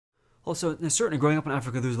Also, certainly growing up in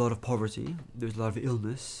Africa, there's a lot of poverty, there's a lot of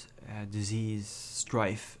illness, disease,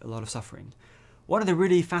 strife, a lot of suffering. One of the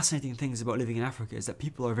really fascinating things about living in Africa is that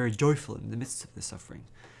people are very joyful in the midst of this suffering.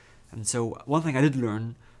 And so one thing I did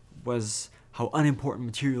learn was how unimportant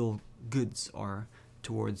material goods are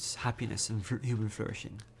towards happiness and human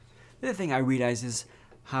flourishing. The other thing I realized is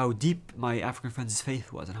how deep my African friends'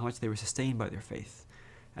 faith was and how much they were sustained by their faith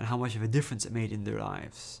and how much of a difference it made in their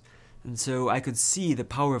lives. And so I could see the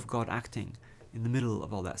power of God acting in the middle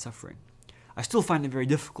of all that suffering. I still find it very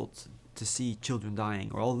difficult to see children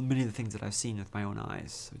dying, or many of the things that I've seen with my own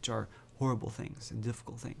eyes, which are horrible things and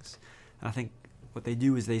difficult things. And I think what they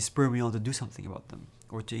do is they spur me on to do something about them,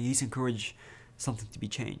 or to at least encourage something to be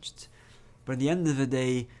changed. But at the end of the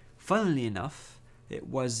day, funnily enough, it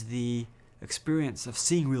was the experience of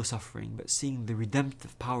seeing real suffering, but seeing the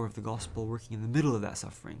redemptive power of the gospel working in the middle of that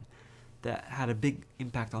suffering, that had a big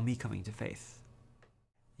impact on me coming to faith.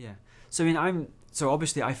 Yeah. So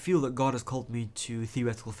obviously I feel that God has called me to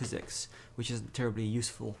theoretical physics, which isn't terribly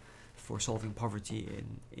useful for solving poverty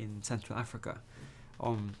in Central Africa.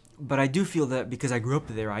 But I do feel that because I grew up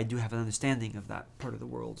there, I do have an understanding of that part of the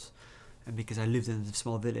world, and because I lived in a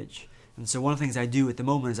small village. And so one of the things I do at the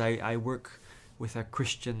moment is I work with a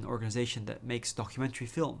Christian organization that makes documentary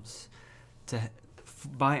films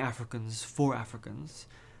by Africans for Africans,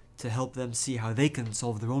 to help them see how they can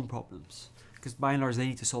solve their own problems. Because by and large, they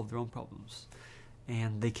need to solve their own problems.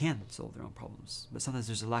 And they can solve their own problems. But sometimes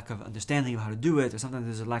there's a lack of understanding of how to do it, or sometimes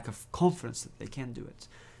there's a lack of confidence that they can do it.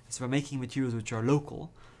 And so by making materials which are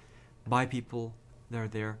local, by people that are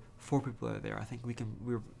there, for people that are there, I think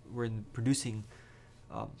we're in producing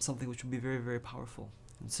something which will be very, very powerful.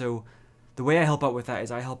 And so the way I help out with that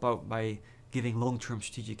is I help out by giving long-term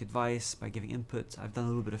strategic advice, by giving input. I've done a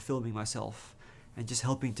little bit of filming myself, and just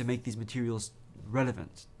helping to make these materials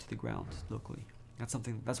relevant to the ground locally.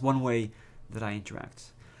 That's one way that I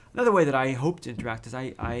interact. Another way that I hope to interact is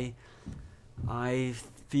I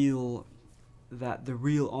feel that the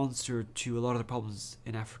real answer to a lot of the problems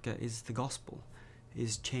in Africa is the gospel,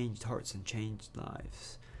 is changed hearts and changed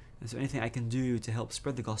lives. And so anything I can do to help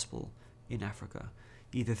spread the gospel in Africa,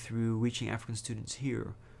 either through reaching African students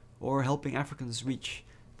here or helping Africans reach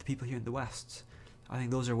the people here in the West, I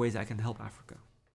think those are ways I can help Africa.